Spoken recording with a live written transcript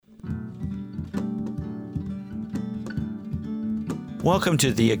Welcome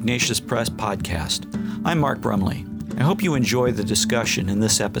to the Ignatius Press Podcast. I'm Mark Brumley. I hope you enjoy the discussion in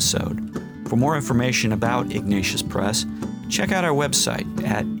this episode. For more information about Ignatius Press, check out our website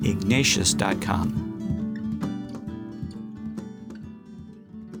at ignatius.com.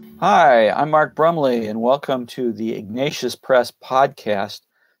 Hi, I'm Mark Brumley, and welcome to the Ignatius Press Podcast.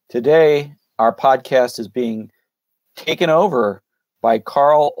 Today, our podcast is being taken over by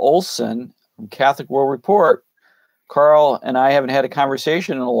Carl Olson from Catholic World Report. Carl and I haven't had a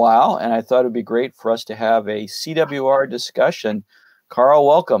conversation in a while, and I thought it'd be great for us to have a CWR discussion. Carl,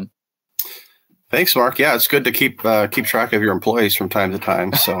 welcome. Thanks, Mark. Yeah, it's good to keep track of your employees from time to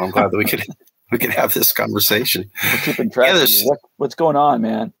time. So I'm glad that we could have this conversation. We're keeping track of what's going on,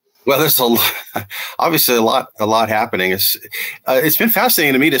 man. Well, there's obviously a lot happening. It's been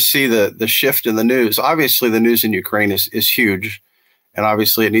fascinating to me to see the shift in the news. Obviously, the news in Ukraine is huge. And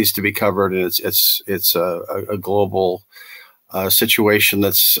obviously, it needs to be covered, and it's a global situation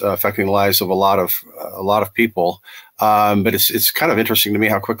that's affecting the lives of a lot of people. But it's kind of interesting to me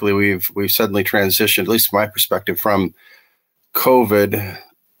how quickly we've suddenly transitioned, at least from my perspective, from COVID.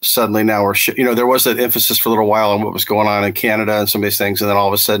 Suddenly now there was that emphasis for a little while on what was going on in Canada and some of these things, and then all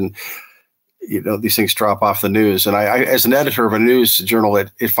of a sudden, these things drop off the news. And I as an editor of a news journal,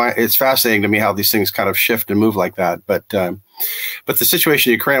 it's fascinating to me how these things kind of shift and move like that. But the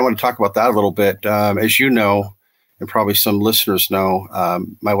situation in Ukraine, I want to talk about that a little bit. As you know, and probably some listeners know,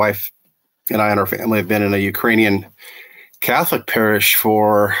 my wife and I and our family have been in a Ukrainian Catholic parish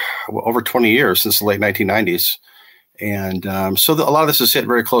for over 20 years, since the late 1990s. And so a lot of this is hit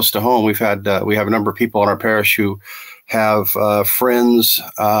very close to home. We have a number of people in our parish who have friends,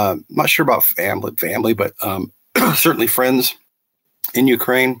 not sure about family, but certainly friends in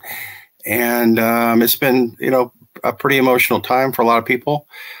Ukraine. And it's been, a pretty emotional time for a lot of people,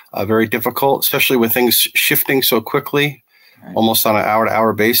 very difficult, especially with things shifting so quickly, right, almost on an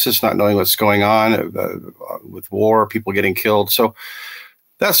hour-to-hour basis, not knowing what's going on with war, people getting killed. So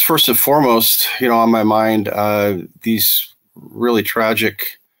that's first and foremost, on my mind, these really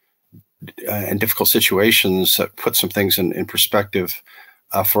tragic and difficult situations that put some things in perspective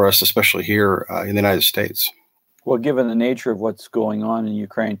for us, especially here in the United States. Well, given the nature of what's going on in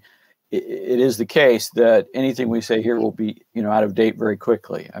Ukraine, it is the case that anything we say here will be, out of date very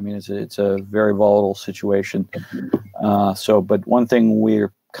quickly. I mean, it's a very volatile situation. But one thing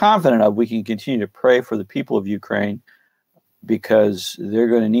we're confident of, we can continue to pray for the people of Ukraine, because they're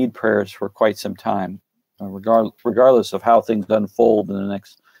going to need prayers for quite some time, regardless of how things unfold in the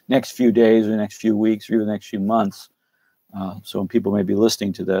next few days or the next few weeks or even the next few months. So when people may be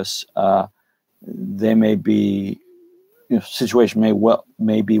listening to this, they may be, situation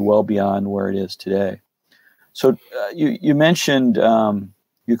may be well beyond where it is today. So you mentioned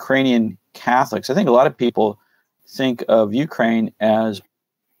Ukrainian Catholics. I think a lot of people think of Ukraine as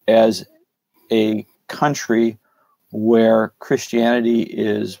a country where Christianity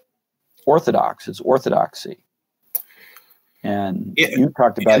is orthodox, it's orthodoxy. And you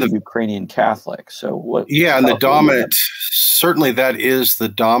talked about Ukrainian Catholics. So what? Yeah, and certainly that is the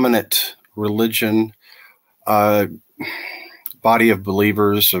dominant religion, body of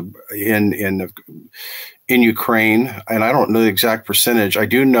believers in Ukraine. And I don't know the exact percentage. I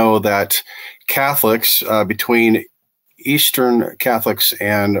do know that Catholics, between Eastern Catholics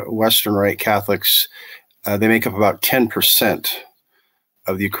and Western Rite Catholics, they make up about 10%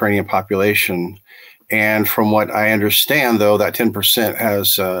 of the Ukrainian population. And from what I understand, though, that 10%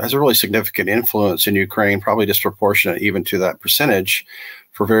 has a really significant influence in Ukraine, probably disproportionate even to that percentage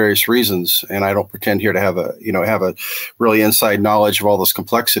for various reasons. And I don't pretend here to have a really inside knowledge of all those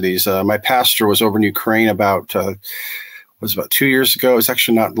complexities. My pastor was over in Ukraine about 2 years ago. It's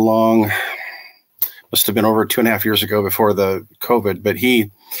actually not long. Must have been over 2.5 years ago before the COVID, but he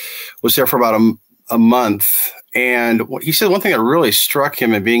was there for about a month. And he said one thing that really struck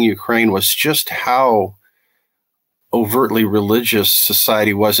him in being in Ukraine was just how overtly religious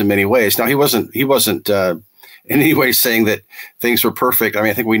society was in many ways. Now, he wasn't in any way saying that things were perfect. I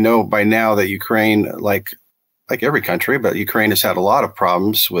mean, I think we know by now that Ukraine, like every country, but Ukraine has had a lot of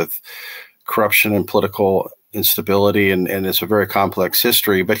problems with corruption and political instability, and it's a very complex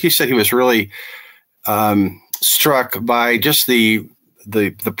history. But he said he was really struck by just the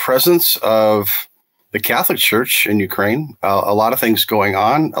presence of the Catholic Church in Ukraine, a lot of things going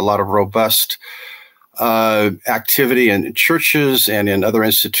on, a lot of robust activity in churches and in other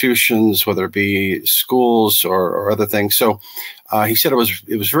institutions, whether it be schools or other things. So he said it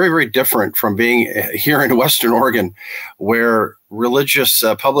was very, very different from being here in Western Oregon, where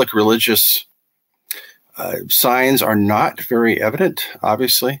public religious signs are not very evident,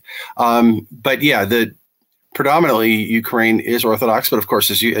 obviously. But yeah, predominantly Ukraine is Orthodox, but of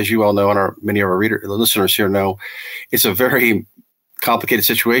course, as you all know, and many of our listeners here know, it's a very complicated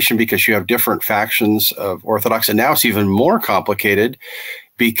situation because you have different factions of Orthodox, and now it's even more complicated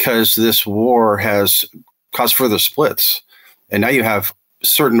because this war has caused further splits, and now you have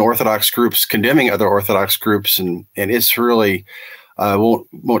certain Orthodox groups condemning other Orthodox groups, and it's really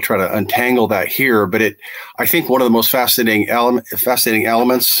won't try to untangle that here, but I think one of the most fascinating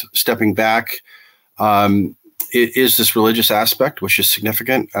elements, stepping back, it is this religious aspect, which is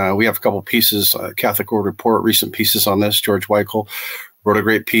significant. We have a couple of pieces, Catholic World Report, recent pieces on this. George Weichel wrote a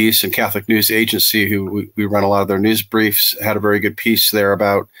great piece, and Catholic News Agency, who we run a lot of their news briefs, had a very good piece there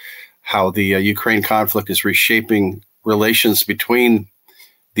about how the Ukraine conflict is reshaping relations between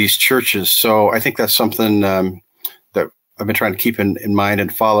these churches. So I think that's something that I've been trying to keep in mind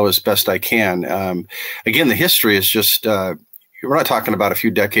and follow as best I can. Again, the history is just, we're not talking about a few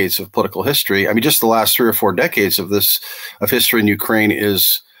decades of political history. I mean, just the last 3 or 4 decades of history in Ukraine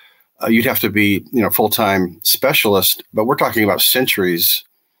is, you'd have to be, full-time specialist, but we're talking about centuries,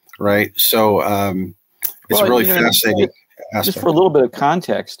 right? So it's really fascinating. Just for a little bit of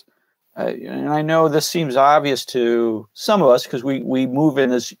context, and I know this seems obvious to some of us because we move in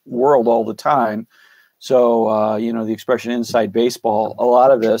this world all the time. So, the expression inside baseball, a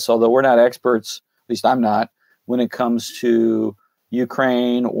lot of this, although we're not experts, at least I'm not, when it comes to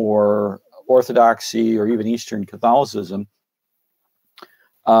Ukraine or Orthodoxy or even Eastern Catholicism,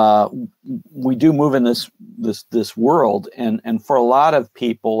 we do move in this world, and for a lot of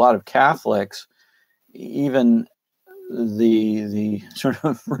people, a lot of Catholics, even the sort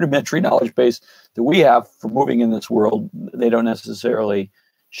of rudimentary knowledge base that we have for moving in this world, they don't necessarily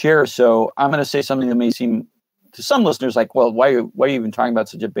share. So I'm going to say something that may seem to some listeners like, well, why are you even talking about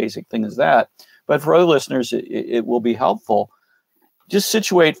such a basic thing as that? But for other listeners, it will be helpful. Just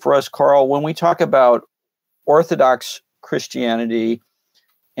situate for us, Carl, when we talk about Orthodox Christianity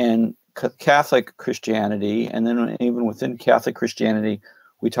and Catholic Christianity, and then even within Catholic Christianity,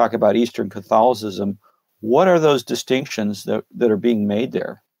 we talk about Eastern Catholicism. What are those distinctions that are being made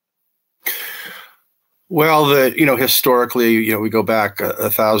there? Well, historically, we go back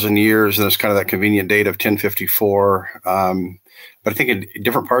 1,000 years, and there's kind of that convenient date of 1054. But I think in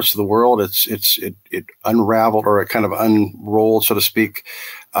different parts of the world, it unraveled, or it kind of unrolled, so to speak,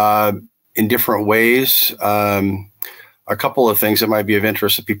 in different ways. A couple of things that might be of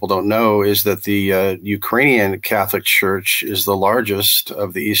interest that people don't know is that the Ukrainian Catholic Church is the largest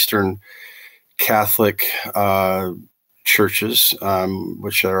of the Eastern Catholic churches,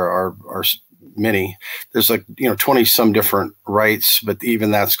 which are many. There's 20 some different rites, but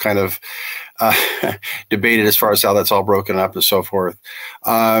even that's kind of debated as far as how that's all broken up and so forth.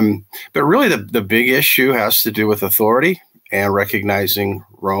 But really the big issue has to do with authority and recognizing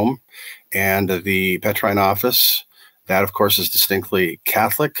Rome and the Petrine office. That, of course, is distinctly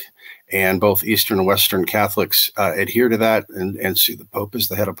Catholic, and both Eastern and Western Catholics adhere to that and see the Pope as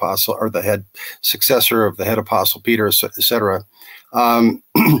the head apostle, or the head successor of the head apostle Peter, etc.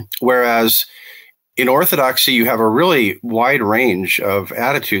 Whereas in Orthodoxy, you have a really wide range of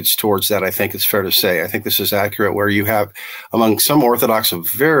attitudes towards that. I think it's fair to say. I think this is accurate, where you have among some Orthodox a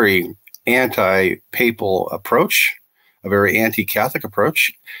very anti-papal approach, a very anti-Catholic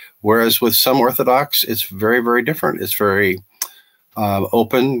approach, whereas with some Orthodox, it's very, very different. It's very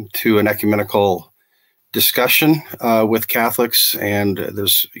open to an ecumenical discussion with Catholics, and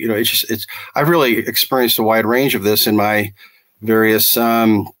there's, I've really experienced a wide range of this in my various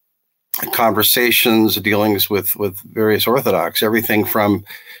conversations, dealings with various Orthodox, everything from,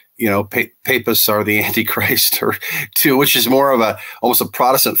 papists are the Antichrist, or to which is more of almost a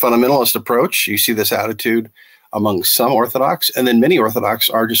Protestant fundamentalist approach. You see this attitude among some Orthodox, and then many Orthodox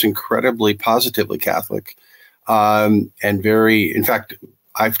are just incredibly positively Catholic, and very, in fact,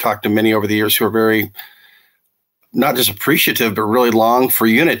 I've talked to many over the years who are very, not just appreciative, but really long for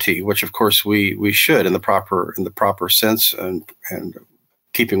unity, which of course we should in the proper sense, and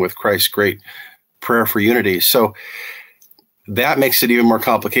keeping with Christ's great prayer for unity. So that makes it even more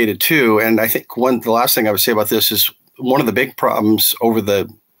complicated too. And I think the last thing I would say about this is one of the big problems over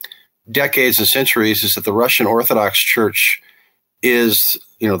the decades and centuries is that the Russian Orthodox Church is,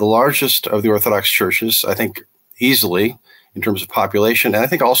 the largest of the Orthodox churches, I think easily in terms of population, and I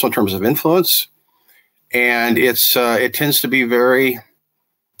think also in terms of influence. And it tends to be very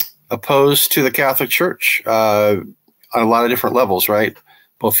opposed to the Catholic Church on a lot of different levels, right?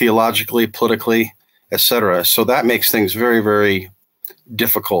 Both theologically, politically, etc. So that makes things very, very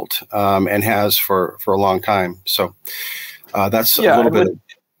difficult, and has for a long time. So that's a little bit.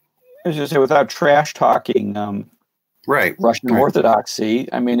 I was going to say, without trash talking, right, Russian Orthodoxy.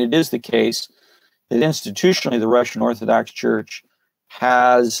 I mean, it is the case institutionally, the Russian Orthodox Church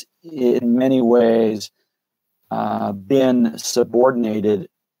has, in many ways, been subordinated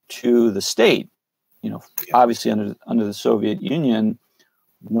to the state. Obviously under the Soviet Union,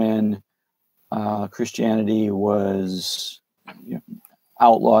 when Christianity was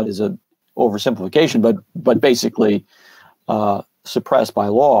outlawed is a oversimplification, but basically suppressed by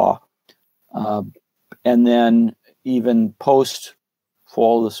law, and then even post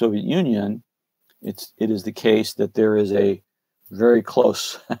fall of the Soviet Union, it is the case that there is a very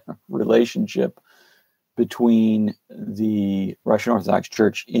close relationship between the Russian Orthodox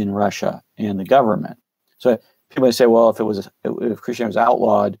Church in Russia and the government. So people may say, well, if Christianity was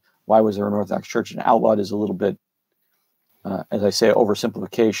outlawed, why was there an Orthodox Church? And outlawed is a little bit, as I say,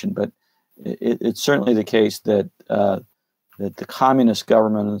 oversimplification, but it's certainly the case that the communist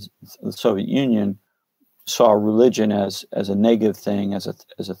government of the Soviet Union saw religion as a negative thing, as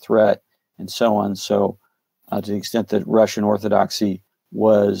a threat, and so on. So, to the extent that Russian Orthodoxy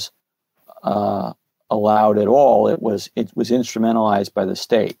was allowed at all, it was instrumentalized by the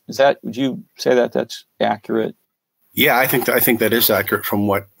state. Would you say that that's accurate? Yeah, I think that is accurate from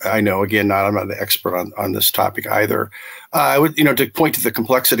what I know. Again, I'm not the expert on this topic either. I would, to point to the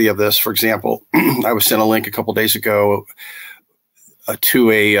complexity of this. For example, I was sent a link a couple days ago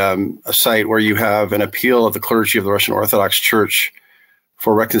to a site where you have an appeal of the clergy of the Russian Orthodox Church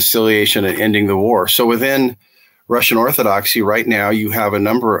for reconciliation and ending the war. So within Russian Orthodoxy right now, you have a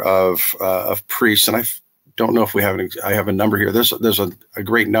number of priests, and I don't know if I have a number here. There's a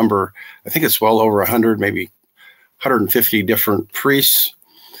great number. I think it's well over 100, maybe 150 different priests,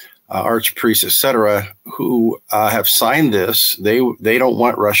 archpriests, etc., who have signed this. They don't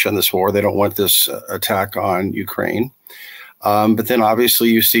want Russia in this war. They don't want this attack on Ukraine. But then obviously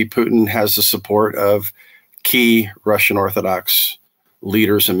you see Putin has the support of key Russian Orthodox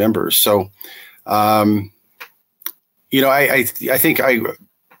leaders and members. So, I think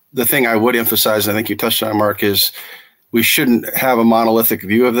the thing I would emphasize, and I think you touched on, Mark, is we shouldn't have a monolithic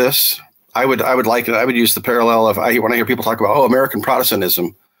view of this. I would like it. I would use the parallel of when I hear people talk about American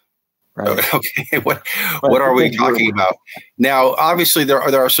Protestantism. Right. Okay, what are we talking about? Now, obviously, there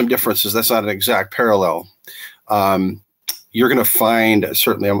are some differences. That's not an exact parallel. You're going to find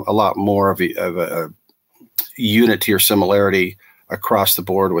certainly a lot more of a unity or similarity across the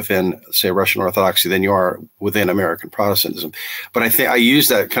board within, say, Russian Orthodoxy than you are within American Protestantism. But I think I use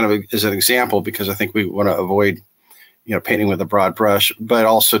that kind of as an example because I think we want to avoid painting with a broad brush, but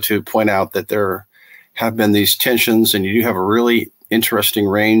also to point out that there have been these tensions, and you do have a really interesting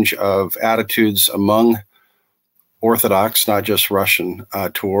range of attitudes among Orthodox, not just Russian,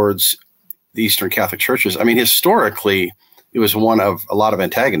 towards the Eastern Catholic churches. I mean, historically, it was one of a lot of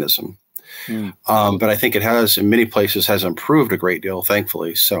antagonism, but I think it has, in many places, has improved a great deal,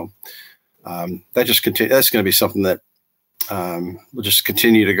 thankfully. So that's going to be something that will just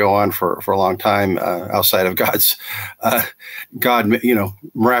continue to go on for a long time outside of God,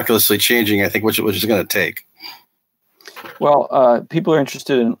 miraculously changing, I think, which is going to take. Well, people are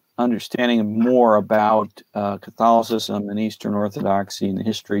interested in understanding more about Catholicism and Eastern Orthodoxy and the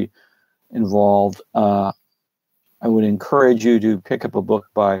history involved. I would encourage you to pick up a book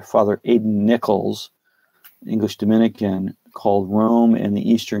by Father Aidan Nichols, English Dominican, called Rome and the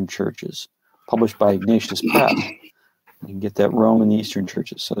Eastern Churches, published by Ignatius Press. You can get that, Rome and the Eastern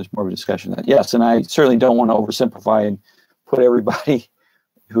Churches. So there's more of a discussion of that. Yes, and I certainly don't want to oversimplify and put everybody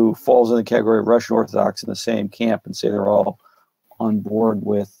who falls in the category of Russian Orthodox in the same camp and say they're all on board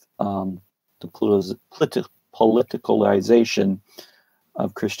with the politicalization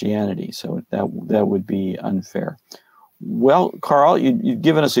of Christianity. So that would be unfair. Well, Carl, you've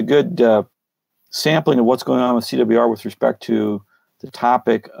given us a good sampling of what's going on with CWR with respect to the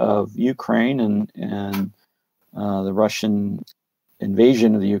topic of Ukraine and the Russian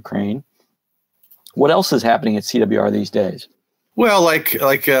invasion of the Ukraine. What else is happening at CWR these days? Well, like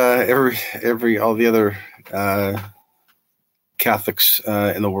every all the other Catholics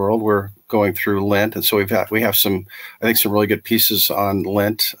in the world, we're going through Lent, and so we have some really good pieces on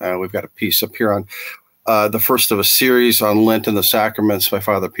Lent. We've got a piece up here on the first of a series on Lent and the sacraments by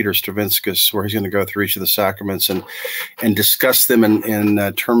Father Peter Stravinskas, where he's going to go through each of the sacraments and discuss them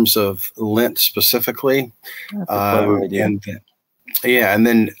in terms of Lent specifically. And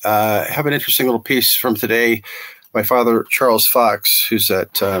then have an interesting little piece from today by Father Charles Fox, who's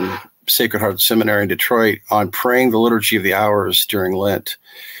at Sacred Heart Seminary in Detroit, on praying the Liturgy of the Hours during Lent.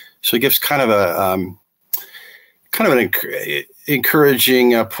 So he gives kind of an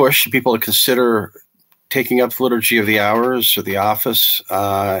encouraging push to people to consider taking up the Liturgy of the Hours or the office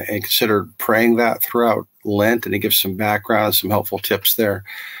and consider praying that throughout Lent. And he gives some background and some helpful tips there.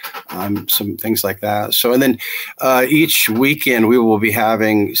 some things like that. So, and then each weekend we will be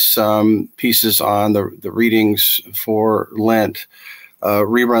having some pieces on the readings for Lent,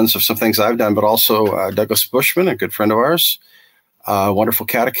 reruns of some things I've done, but also Douglas Bushman, a good friend of ours, wonderful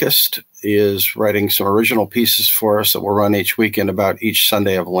catechist, is writing some original pieces for us that we'll run each weekend about each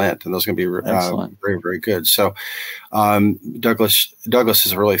Sunday of Lent, and those are going to be very, very good. So Douglas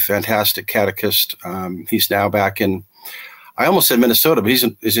is a really fantastic catechist. He's now back in, I almost said Minnesota, but he's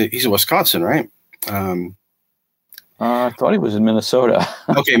in Wisconsin, right? I thought he was in Minnesota.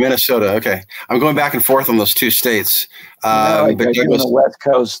 Okay, Minnesota. Okay, I'm going back and forth on those two states. But Douglas, the West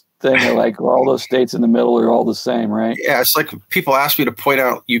Coast thing, like all those states in the middle are all the same, right? Yeah, it's like people ask me to point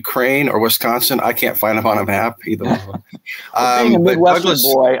out Ukraine or Wisconsin. I can't find them on a map either. Being a Midwestern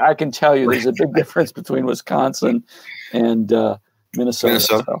boy, I can tell you there's a big difference between Wisconsin and Minnesota.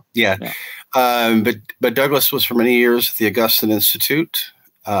 So, yeah. But Douglas was for many years at the Augustine Institute,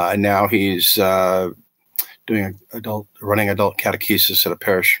 and now he's running adult catechesis at a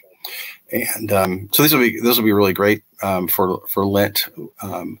parish. And so those will be really great for Lent.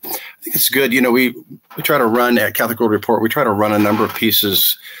 I think it's good. We try to run at Catholic World Report. We try to run a number of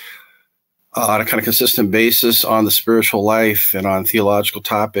pieces on a kind of consistent basis on the spiritual life and on theological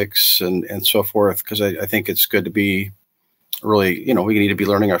topics and so forth. Because I think it's good to be really, we need to be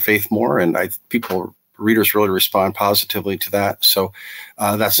learning our faith more, and readers really respond positively to that. So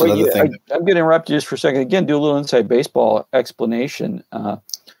that's another thing. I'm going to interrupt you just for a second. Again, do a little inside baseball explanation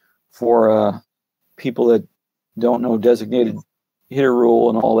for people that don't know designated hitter rule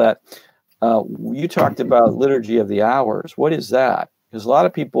and all that. You talked about Liturgy of the Hours. What is that? Because a lot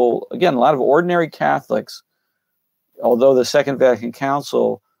of people, again, a lot of ordinary Catholics, although the Second Vatican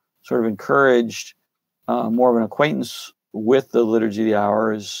Council sort of encouraged more of an acquaintance with the Liturgy of the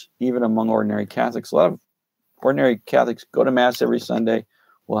Hours, even among ordinary Catholics. A lot of ordinary Catholics go to Mass every Sunday,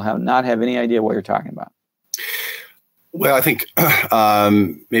 will not have any idea what you're talking about. Well, I think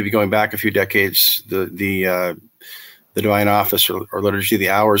maybe going back a few decades, the Divine Office or Liturgy of the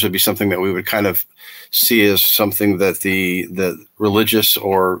Hours would be something that we would kind of see as something that the religious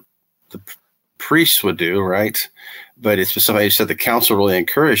or the priests would do, right? But it's somebody who said the council really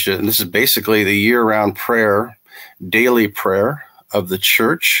encouraged it, and this is basically the year-round prayer, daily prayer of the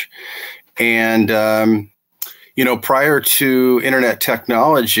church. And prior to internet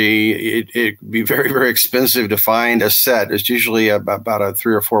technology, it'd be very, very expensive to find a set. It's usually about a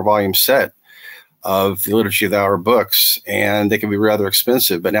 3 or 4 volume set of the Liturgy of the Hour books, and they can be rather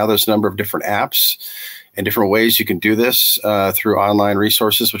expensive. But now there's a number of different apps and different ways you can do this through online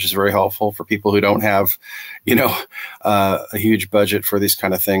resources, which is very helpful for people who don't have, a huge budget for these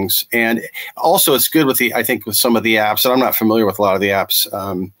kind of things. And also it's good with some of the apps, and I'm not familiar with a lot of the apps,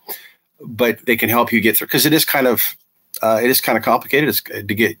 but they can help you get through, because it is kind of complicated. It's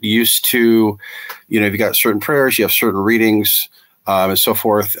to get used to, you've got certain prayers, you have certain readings, and so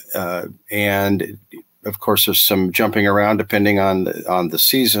forth. And of course, there's some jumping around depending on the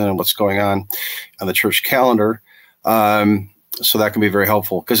season and what's going on the church calendar. So that can be very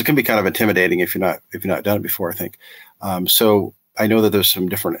helpful, because it can be kind of intimidating if you're not done it before, I think. So I know that there's some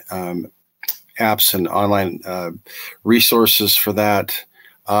different apps and online resources for that.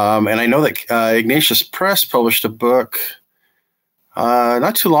 And I know that Ignatius Press published a book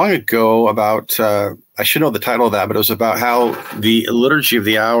not too long ago about, I should know the title of that, but it was about how the Liturgy of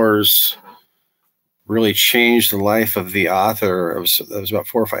the Hours really changed the life of the author. It was about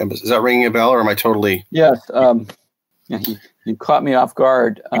 4 or 5. Is that ringing a bell, or am I totally? Yes. You caught me off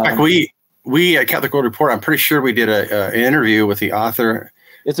guard. In fact, we at Catholic World Report, I'm pretty sure we did an interview with the author.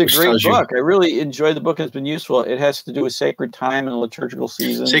 It's a great book. I really enjoyed the book. It's been useful. It has to do with sacred time and liturgical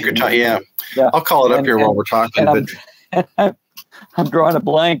season. Sacred time, yeah. I'll call it up here while we're talking. I'm drawing a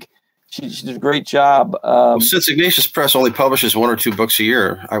blank. She did a great job. Since Ignatius Press only publishes 1 or 2 books a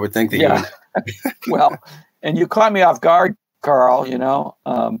year, I would think that you would. Well, and you caught me off guard, Carl. We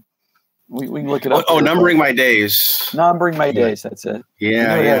can look it up. Oh, Numbering My Days. Numbering My Days. That's it.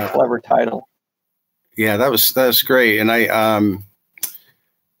 Yeah, a clever title. Yeah, that was great. And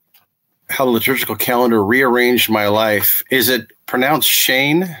how the liturgical calendar rearranged my life. Is it pronounced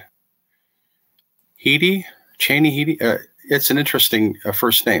Shane Heady? Cheney Heady? It's an interesting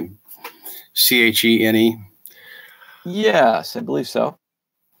first name. Chene. Yes, I believe so.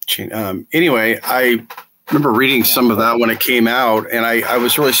 Anyway, I remember reading some of that when it came out, and I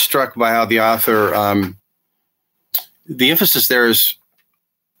was really struck by how the author, the emphasis there is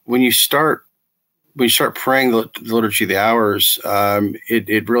when you start praying the Liturgy of the Hours,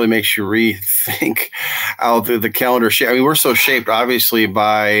 it really makes you rethink how the calendar shape. I mean, we're so shaped, obviously,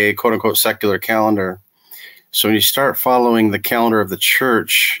 by a quote unquote secular calendar, So when you start following the calendar of the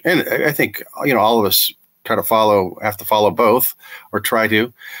church, and I think, all of us have to follow both, or try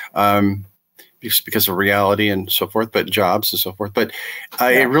to, just because of reality and so forth, but jobs and so forth. But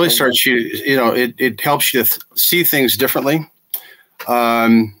it really starts it helps you to see things differently.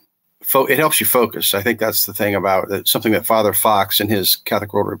 It helps you focus. I think that's the thing about it. Something that Father Fox in his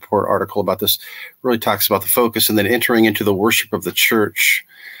Catholic World Report article about this really talks about the focus, and then entering into the worship of the church,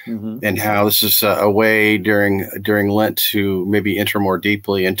 and how this is a way during Lent to maybe enter more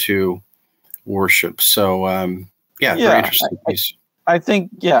deeply into worship. So, very interesting piece. I think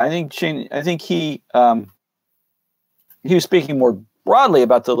Shane, he was speaking more broadly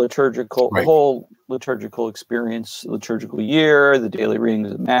about the whole liturgical experience, liturgical year, the daily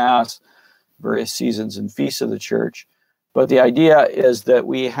readings of Mass, various seasons and feasts of the church. But the idea is that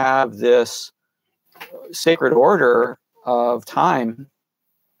we have this sacred order of time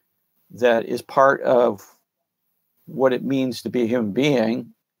that is part of what it means to be a human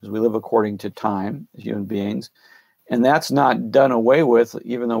being, because we live according to time as human beings. And that's not done away with,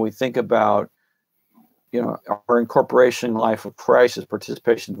 even though we think about, our incorporation in the life of Christ as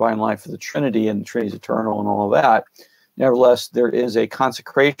participation in the divine life of the Trinity, and the Trinity is eternal and all of that. Nevertheless, there is a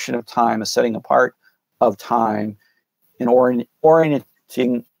consecration of time, a setting apart of time, and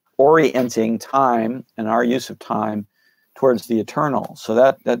orienting time and our use of time towards the eternal. So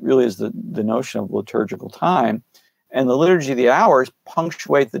that really is the notion of liturgical time. And the liturgy of the hours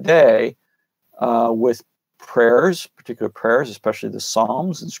punctuate the day with prayers, particular prayers, especially the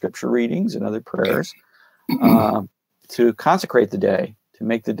Psalms and scripture readings and other prayers, to consecrate the day, to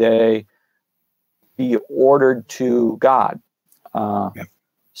make the day be ordered to God.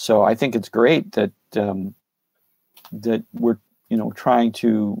 So I think it's great that that we're trying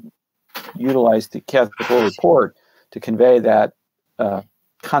to utilize the Catholic World Report to convey that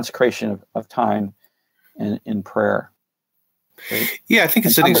consecration of time in prayer. Right? Yeah, I think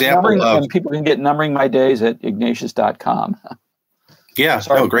it's an example of... And people can get Numbering My Days at Ignatius.com. Yeah,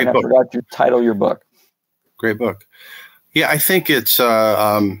 Sorry, great book. I forgot to title your book. Great book. Yeah, I think it's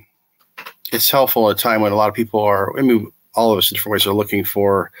helpful at a time when a lot of people are, all of us in different ways are looking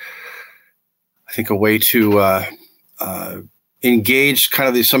for, I think, a way to engage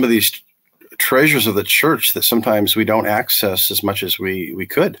kind of some of these treasures of the church that sometimes we don't access as much as we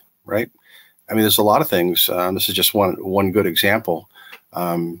could, right? There's a lot of things. This is just one good example.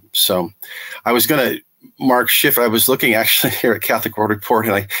 So I was going to, Mark Schiff, I was looking actually here at Catholic World Report,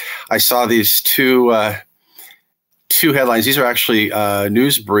 and I saw these two headlines. These are actually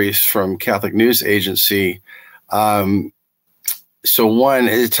news briefs from Catholic News Agency. So one,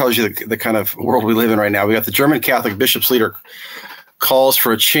 it tells you the kind of world we live in right now. We got the German Catholic Bishops' Leader calls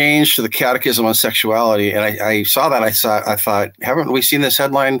for a change to the Catechism on sexuality. And I saw that. I thought, haven't we seen this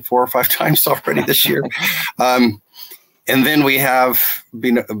headline 4 or 5 times already this year? And then we have,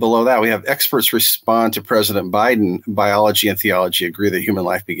 below that, we have experts respond to President Biden. Biology and theology agree that human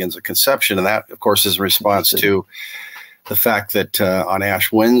life begins at conception. And that, of course, is in response to the fact that on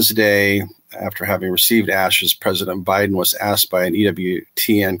Ash Wednesday, after having received ashes, President Biden was asked by an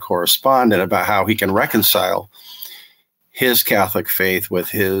EWTN correspondent about how he can reconcile his Catholic faith with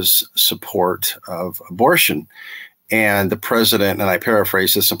his support of abortion. And the president, and I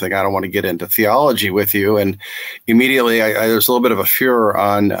paraphrase this, something I don't want to get into theology with you. And immediately there's a little bit of a furor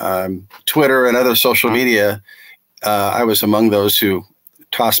on Twitter and other social media. I was among those who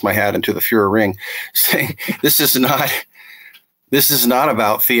tossed my hat into the furor ring, saying this is not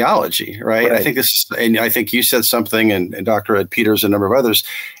about theology, right? I think and I think you said something, and Dr. Ed Peters and a number of others,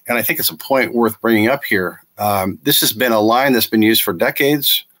 and I think it's a point worth bringing up here. This has been a line that's been used for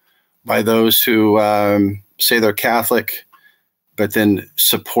decades by those who say they're Catholic, but then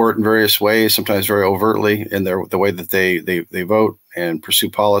support in various ways, sometimes very overtly in the way that they vote and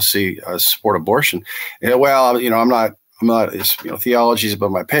pursue policy, support abortion. And, well, I'm not, theology is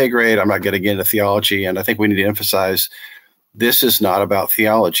above my pay grade. I'm not getting into theology. And I think we need to emphasize this is not about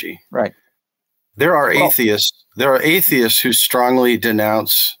theology. Right. There are atheists who strongly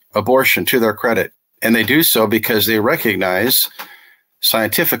denounce abortion, to their credit. And they do so because they recognize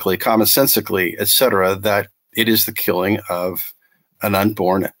scientifically, commonsensically, et cetera, that it is the killing of an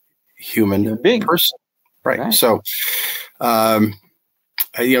unborn human person. Right. So,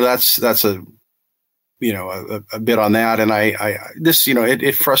 that's a bit on that. And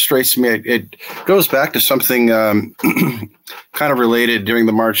it frustrates me. It goes back to something kind of related during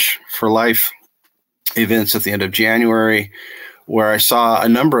the March for Life events at the end of January, where I saw a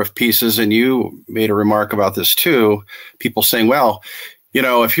number of pieces, and you made a remark about this too, people saying, well,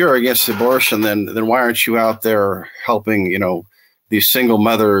 if you're against abortion, then why aren't you out there helping, these single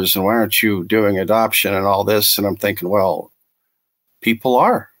mothers, and why aren't you doing adoption and all this? And I'm thinking, well, people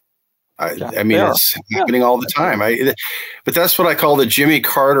are. I mean, it's happening all the time. But that's what I call the Jimmy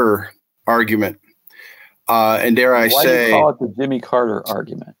Carter argument. And dare I say, why do you call it the Jimmy Carter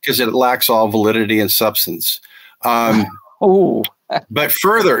argument? Because it lacks all validity and substance. Oh, but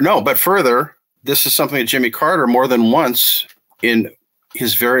further, this is something that Jimmy Carter more than once in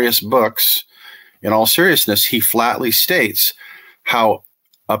his various books, in all seriousness, he flatly states how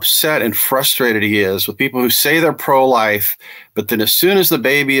upset and frustrated he is with people who say they're pro-life, but then as soon as the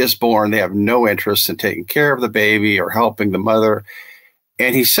baby is born, they have no interest in taking care of the baby or helping the mother.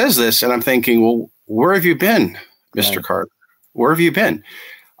 And he says this, and I'm thinking, well, where have you been, Mr. Right. Carter? Where have you been?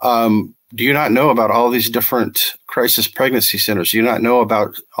 Do you not know about all these different crisis pregnancy centers? Do you not know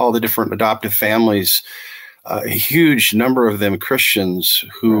about all the different adoptive families, a huge number of them Christians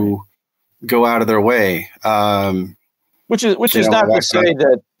who right. go out of their way? Which is not to say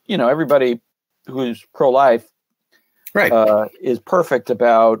that, everybody who's pro-life right. Is perfect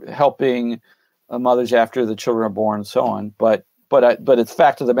about helping mothers after the children are born and so on. But the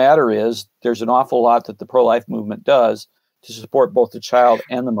fact of the matter is there's an awful lot that the pro-life movement does to support both the child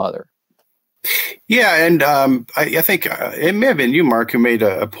and the mother. Yeah, and I think it may have been you, Mark, who made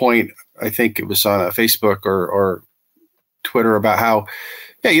a point. I think it was on Facebook or Twitter about how,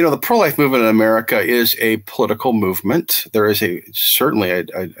 the pro-life movement in America is a political movement. There is certainly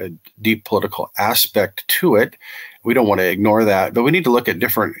a deep political aspect to it. We don't want to ignore that, but we need to look at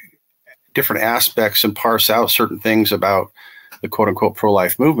different aspects and parse out certain things about the quote-unquote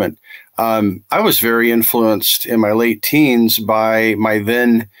pro-life movement. I was very influenced in my late teens by my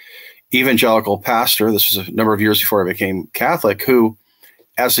then evangelical pastor. This was a number of years before I became Catholic, who,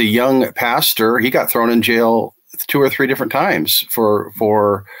 as a young pastor, he got thrown in jail 2 or 3 different times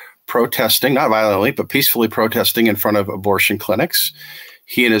for protesting, not violently, but peacefully protesting in front of abortion clinics.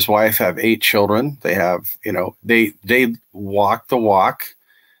 He and his wife have 8 children. They have, they walk the walk.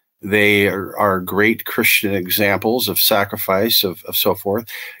 They are great Christian examples of sacrifice, of so forth.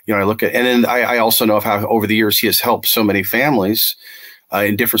 I look at, and then I also know of how over the years he has helped so many families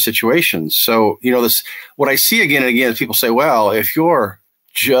in different situations. So, what I see again and again is people say, well, if you're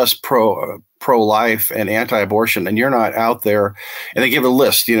just pro-life and anti-abortion and you're not out there, and they give a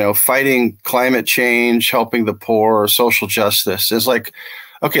list, fighting climate change, helping the poor, social justice, is like,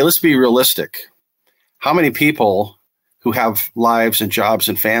 okay, let's be realistic. How many people who have lives and jobs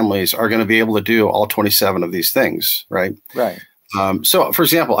and families are going to be able to do all 27 of these things, right? Right. So, for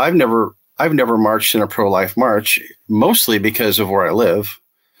example, I've never marched in a pro-life march, mostly because of where I live.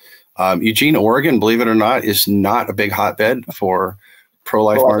 Eugene, Oregon, believe it or not, is not a big hotbed for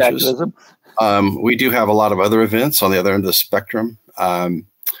pro-life marches. We do have a lot of other events on the other end of the spectrum. I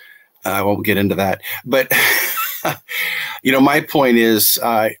won't get into that. But, my point is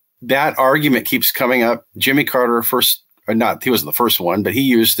that argument keeps coming up. Jimmy Carter he wasn't the first one, but he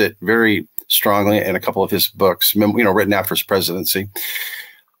used it very strongly in a couple of his books, written after his presidency.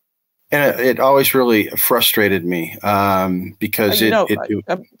 And it always really frustrated me because I'm going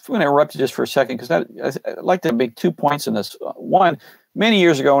to interrupt you just for a second because I'd like to make 2 points in this. One, many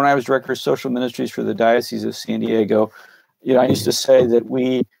years ago when I was director of social ministries for the Diocese of San Diego, I used to say that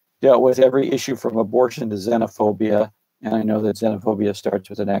we dealt with every issue from abortion to xenophobia. And I know that xenophobia starts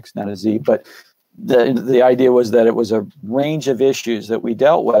with an X, not a Z, but the idea was that it was a range of issues that we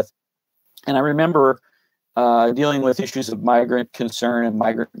dealt with. And I remember dealing with issues of migrant concern and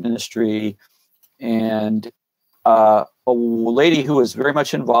migrant ministry, and a lady who was very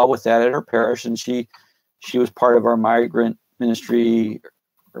much involved with that at her parish, and she was part of our migrant ministry,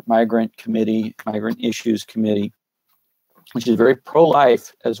 or migrant issues committee, which is very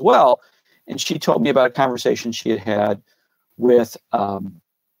pro-life as well. And she told me about a conversation she had with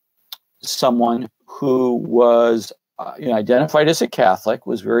someone who was identified as a Catholic,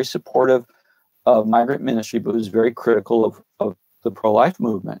 was very supportive of migrant ministry, but was very critical of the pro-life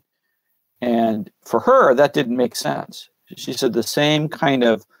movement. And for her, that didn't make sense. She said the same kind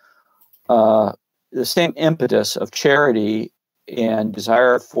of, the same impetus of charity and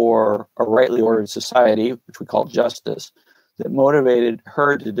desire for a rightly ordered society, which we call justice, that motivated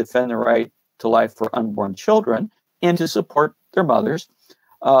her to defend the right to life for unborn children and to support their mothers,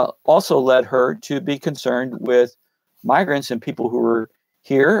 also led her to be concerned with migrants and people who were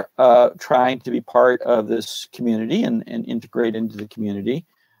here trying to be part of this community and integrate into the community.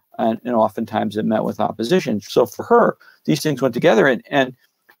 And oftentimes it met with opposition. So for her, these things went together, and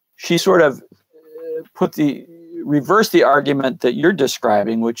she sort of reversed the argument that you're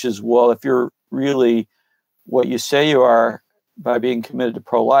describing, which is, well, if you're really what you say you are by being committed to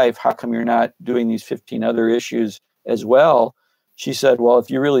pro-life, how come you're not doing these 15 other issues as well? she said, well,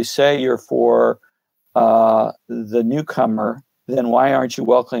 if you really say you're for the newcomer, then why aren't you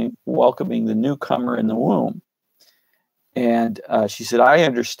welcoming the newcomer in the womb? And she said, I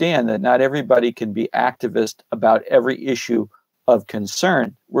understand that not everybody can be activist about every issue of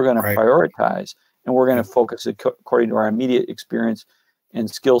concern. We're going to prioritize, and we're going to focus according to our immediate experience and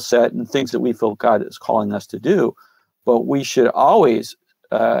skill set and things that we feel God is calling us to do. But we should always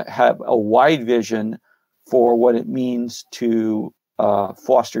have a wide vision for what it means to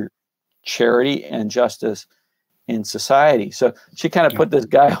foster charity and justice in society. So she kind of put this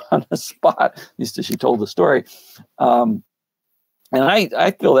guy on the spot, at least as she told the story. And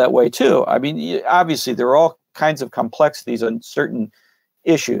I feel that way too. I mean, obviously there are all kinds of complexities on certain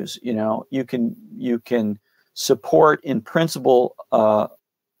issues. You know, you can support in principle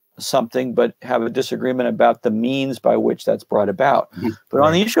something, but have a disagreement about the means by which that's brought about. But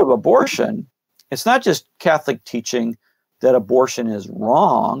on the issue of abortion, it's not just Catholic teaching that abortion is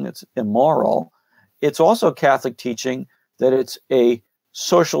wrong, it's immoral. It's also Catholic teaching that it's a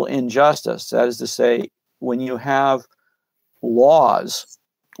social injustice. That is to say, when you have laws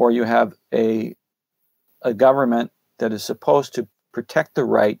or you have a government that is supposed to protect the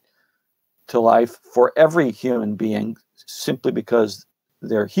right to life for every human being simply because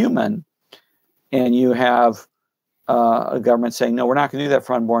they're human, and you have a government saying, no, we're not going to do that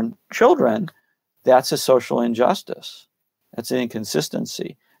for unborn children, that's a social injustice. That's an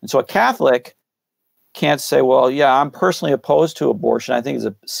inconsistency. And so a Catholic can't say, well, yeah, I'm personally opposed to abortion. I think it's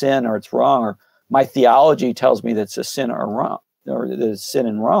a sin or it's wrong, or my theology tells me that it's a sin or wrong, or that it's sin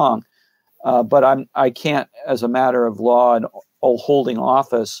and wrong. But I can't, as a matter of law and holding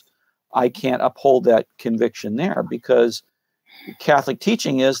office, I can't uphold that conviction there, because Catholic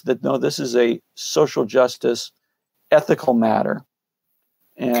teaching is that, no, this is a social justice, ethical matter.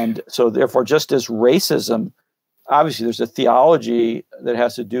 And so therefore, just as racism, obviously there's a theology that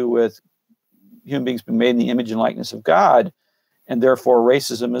has to do with human beings being made in the image and likeness of God, and therefore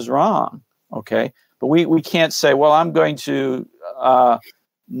racism is wrong. Okay. But we can't say, well, I'm going to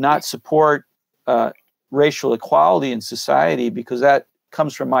not support racial equality in society because that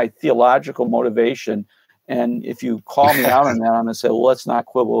comes from my theological motivation. And if you call me out on that, I'm going to say, well, let's not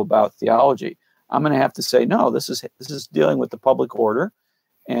quibble about theology. I'm going to have to say, no, this is dealing with the public order.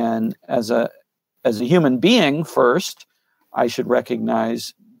 And as a human being first, I should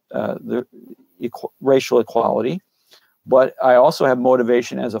recognize the racial equality. But I also have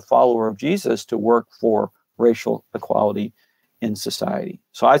motivation as a follower of Jesus to work for racial equality in society.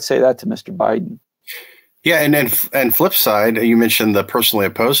 So I'd say that to Mr. Biden. Yeah, and flip side, you mentioned the personally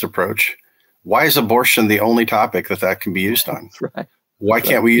opposed approach. Why is abortion the only topic that can be used on? That's right. Why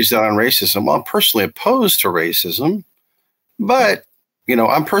can't we use that on racism? Well, I'm personally opposed to racism, but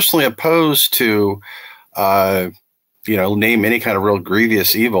I'm personally opposed to name any kind of real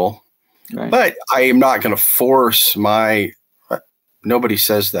grievous evil. Right. But I am not going to force nobody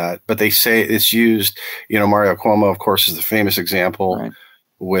says that, but they say it's used. Mario Cuomo, of course, is the famous example. Right.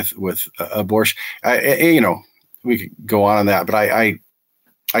 with abortion. We could go on that, but I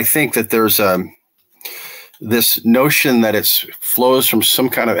think that there's this notion that it flows from some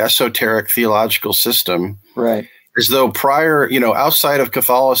kind of esoteric theological system, right? As though prior, outside of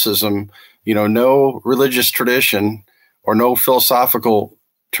Catholicism, no religious tradition or no philosophical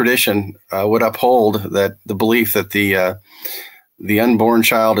tradition would uphold that the belief that the unborn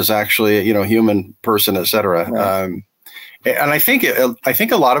child is actually a human person, et cetera. Right. And I think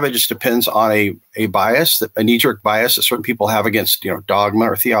a lot of it just depends on a bias, a knee-jerk bias that certain people have against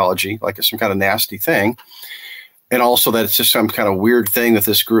dogma or theology, like it's some kind of nasty thing, and also that it's just some kind of weird thing that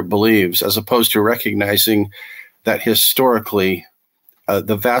this group believes, as opposed to recognizing that historically,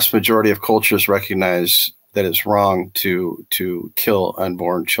 the vast majority of cultures recognize that it's wrong to kill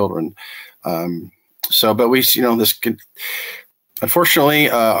unborn children. But we, this could. Unfortunately,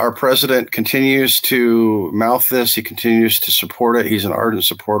 our president continues to mouth this. He continues to support it. He's an ardent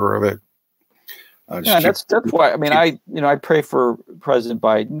supporter of it. That's why. I mean, I pray for President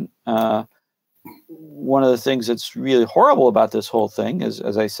Biden. One of the things that's really horrible about this whole thing is,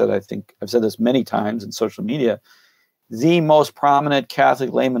 as I said, I think I've said this many times in social media, the most prominent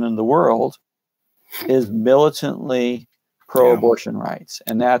Catholic layman in the world is militantly pro-abortion rights,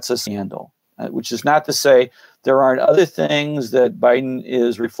 and that's a scandal. Which is not to say there aren't other things that Biden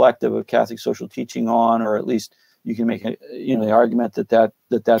is reflective of Catholic social teaching on, or at least you can make the argument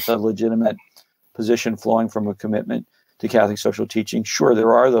that's a legitimate position flowing from a commitment to Catholic social teaching. Sure,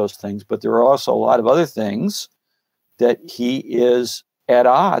 there are those things, but there are also a lot of other things that he is at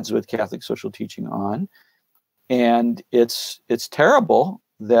odds with Catholic social teaching on, and it's terrible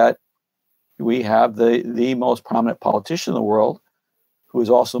that we have the most prominent politician in the world who is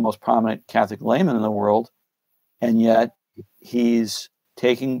also the most prominent Catholic layman in the world, and yet he's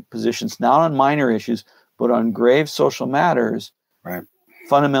taking positions not on minor issues, but on grave social matters, right,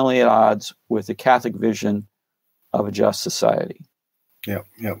 fundamentally at odds with the Catholic vision of a just society. Yeah,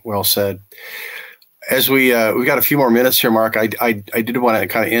 well said. As we got a few more minutes here, Mark, I did want to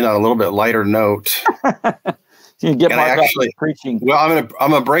kind of end on a little bit lighter note. You get Mark actually preaching. Well, I'm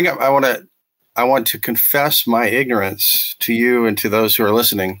gonna bring up. I want to confess my ignorance to you and to those who are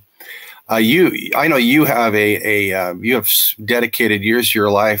listening. I know you have you have dedicated years of your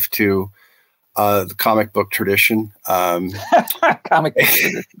life to the comic book tradition. Comic book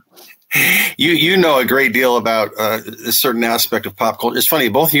tradition. You know a great deal about a certain aspect of pop culture. It's funny,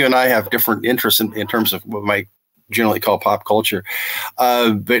 both you and I have different interests in terms of what might generally call pop culture.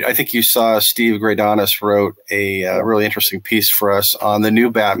 But I think you saw Steve Greydanus wrote a really interesting piece for us on the new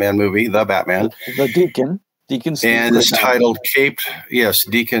Batman movie, The Batman. The Deacon. And it's titled Caped. Yes,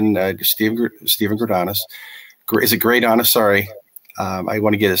 Deacon Stephen Greydanus. Is it Greydanus? Sorry. I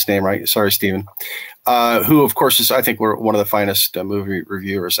want to get his name right. Sorry, Stephen. Who, of course, is, I think, we're one of the finest movie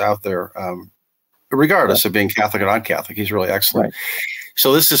reviewers out there, regardless of being Catholic or non-Catholic. He's really excellent. Right.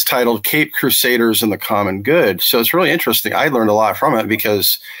 So this is titled Caped Crusaders and the Common Good. So it's really interesting. I learned a lot from it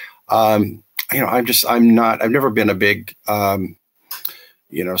because, I've never been a big,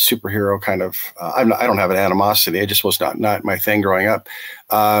 superhero kind of, I don't have an animosity. It just was not my thing growing up.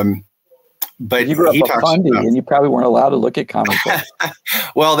 But you grew up a Fundy, and you probably weren't allowed to look at comic books.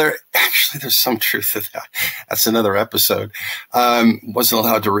 Well, there's some truth to that. That's another episode. Wasn't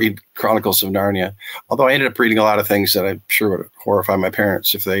allowed to read Chronicles of Narnia, although I ended up reading a lot of things that I'm sure would horrify my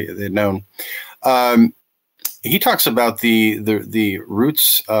parents if they'd known. He talks about the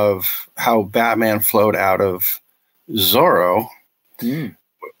roots of how Batman flowed out of Zorro,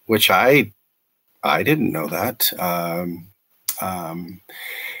 which I didn't know that.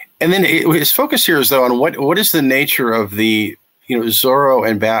 And then his focus here is, though, on what is the nature of the, Zorro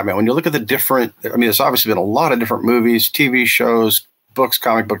and Batman. When you look at the different, there's obviously been a lot of different movies, TV shows, books,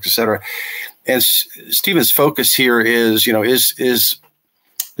 comic books, etc. And Stephen's focus here is, is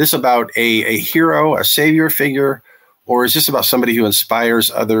this about a hero, a savior figure, or is this about somebody who inspires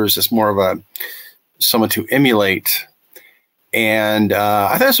others? It's more of someone to emulate. And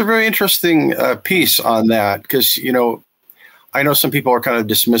I thought it's a very interesting piece on that because, I know some people are kind of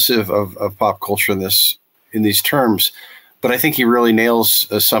dismissive of pop culture in these terms, but I think he really nails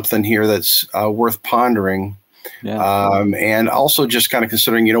something here that's worth pondering. Yeah. And also just kind of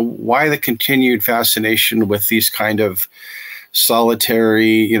considering, why the continued fascination with these kind of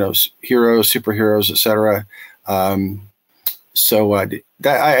solitary, heroes, superheroes, et cetera.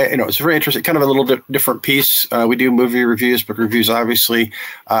 It's very interesting, kind of a little bit different piece. We do movie reviews, book reviews, obviously.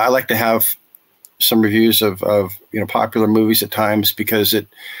 I like to have some reviews of popular movies at times because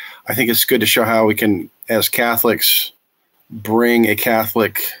I think it's good to show how we can, as Catholics, bring a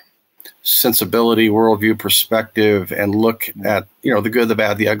Catholic sensibility, worldview, perspective, and look at the good, the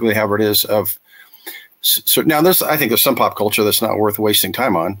bad, the ugly, however it is. So now I think there's some pop culture that's not worth wasting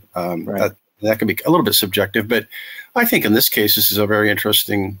time on. Right. That can be a little bit subjective, but I think in this case this is a very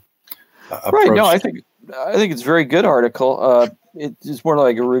interesting approach. Right. No, I think it's a very good article. It's more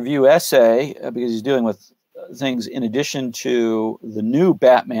like a review essay because he's dealing with things in addition to the new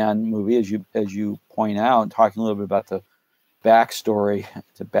Batman movie, as you point out, and talking a little bit about the backstory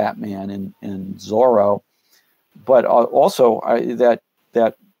to Batman and Zorro, but also that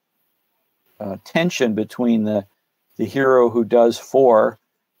tension between the hero who does for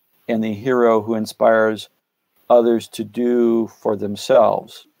and the hero who inspires others to do for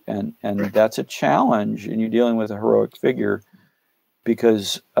themselves, and that's a challenge, and you're dealing with a heroic figure.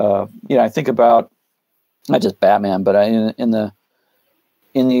 Because I think about not just Batman, but in the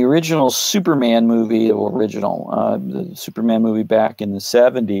original Superman movie, the Superman movie back in the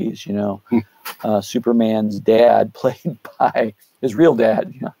 70s, Superman's dad, played by his real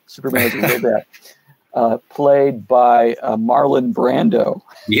dad, Superman's real dad, played by Marlon Brando.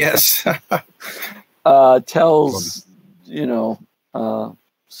 Yes, tells the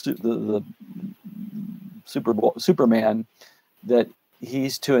Superman that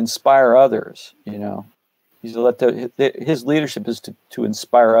he's to inspire others, he's to let his leadership is to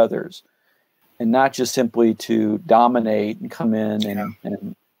inspire others and not just simply to dominate and come in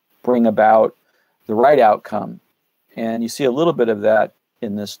and bring about the right outcome. And you see a little bit of that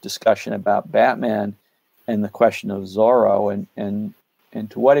in this discussion about Batman and the question of Zorro and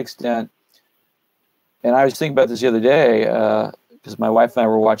to what extent, and I was thinking about this the other day, because my wife and I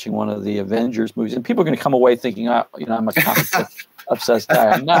were watching one of the Avengers movies, and people are going to come away thinking, I'm a comic book obsessed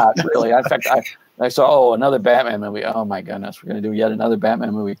guy. I'm not really. In fact, I saw, another Batman movie. Oh my goodness, we're going to do yet another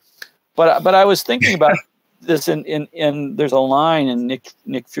Batman movie. But I was thinking about this in there's a line in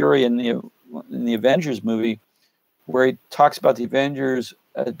Nick Fury in the Avengers movie where he talks about the Avengers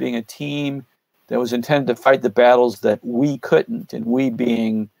as being a team that was intended to fight the battles that we couldn't, and we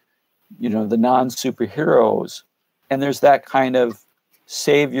being, the non-superheroes. And there's that kind of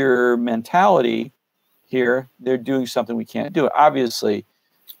savior mentality here. They're doing something we can't do. Obviously,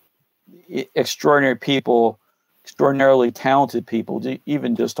 extraordinary people, extraordinarily talented people,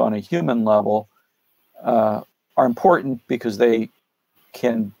 even just on a human level, are important because they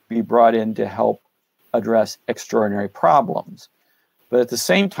can be brought in to help address extraordinary problems. But at the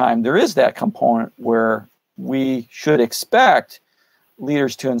same time, there is that component where we should expect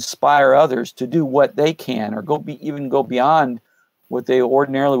leaders to inspire others to do what they can, or even go beyond what they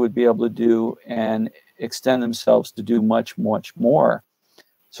ordinarily would be able to do and extend themselves to do much, much more.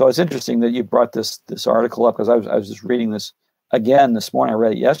 So it's interesting that you brought this article up, because I was just reading this again this morning. I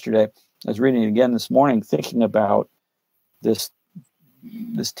read it yesterday. I was reading it again this morning, thinking about this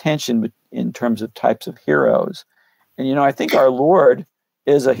tension in terms of types of heroes. And, I think our Lord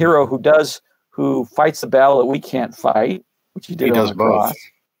is a hero who fights the battle that we can't fight, which he did on the cross.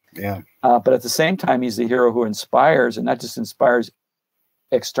 Yeah. But at the same time, he's the hero who inspires, and not just inspires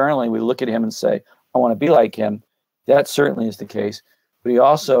externally. We look at him and say, I want to be like him. That certainly is the case. But he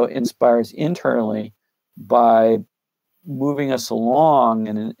also inspires internally by moving us along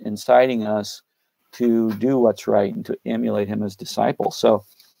and inciting us to do what's right and to emulate him as disciples. So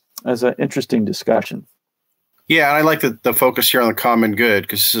that's an interesting discussion. Yeah, and I like the focus here on the common good,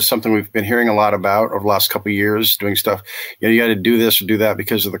 because this is something we've been hearing a lot about over the last couple of years, doing stuff. You got to do this or do that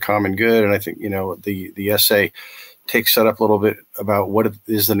because of the common good. And I think, the essay takes that up a little bit about what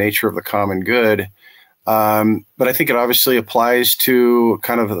is the nature of the common good. But I think it obviously applies to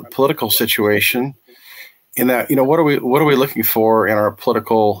kind of the political situation, in that, what are we looking for in our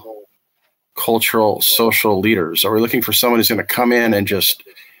political, cultural, social leaders? Are we looking for someone who's going to come in and just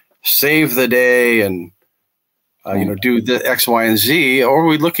save the day and do the X, Y, and Z, or are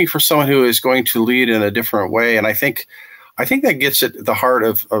we looking for someone who is going to lead in a different way? And I think that gets at the heart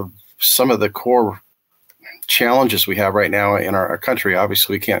of some of the core challenges we have right now in our country.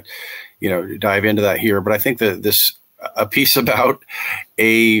 Obviously, we can't, dive into that here, but I think that a piece about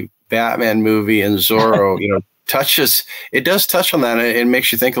a Batman movie and Zorro, does touch on that. And it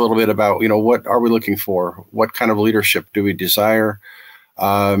makes you think a little bit about, what are we looking for? What kind of leadership do we desire?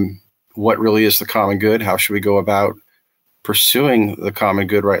 What really is the common good? How should we go about pursuing the common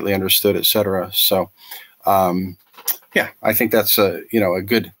good, rightly understood, et cetera? So, I think that's a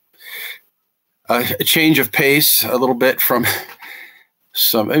good change of pace a little bit from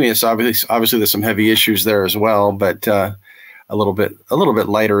it's obviously there's some heavy issues there as well, but a little bit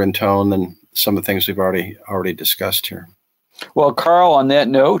lighter in tone than some of the things we've already discussed here. Well, Carl, on that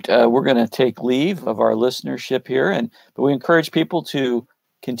note, we're going to take leave of our listenership here, but we encourage people to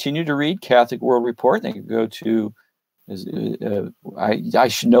continue to read Catholic World Report. They can go to, I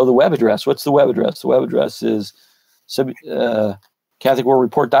should know the web address. What's the web address? The web address is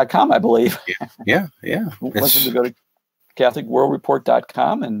CatholicWorldReport.com, I believe. Yeah. Want them to go to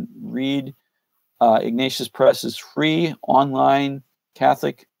CatholicWorldReport.com and read Ignatius Press's free online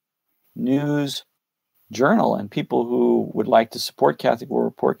Catholic news journal. And people who would like to support Catholic World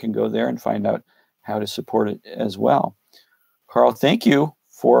Report can go there and find out how to support it as well. Carl, thank you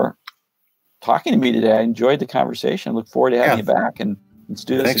for talking to me today. I enjoyed the conversation. I look forward to having you back, and let's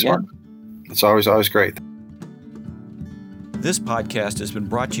do this again. Mark. It's always great. This podcast has been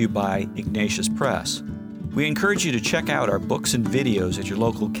brought to you by Ignatius Press. We encourage you to check out our books and videos at your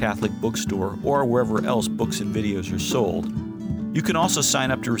local Catholic bookstore or wherever else books and videos are sold. You can also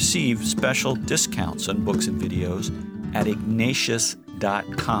sign up to receive special discounts on books and videos at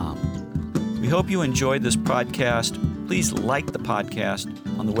ignatius.com. We hope you enjoyed this podcast. Please like the podcast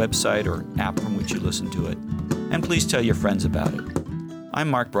on the website or app from which you listen to it. And please tell your friends about it. I'm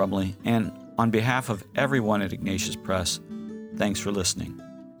Mark Brumley, and on behalf of everyone at Ignatius Press, thanks for listening.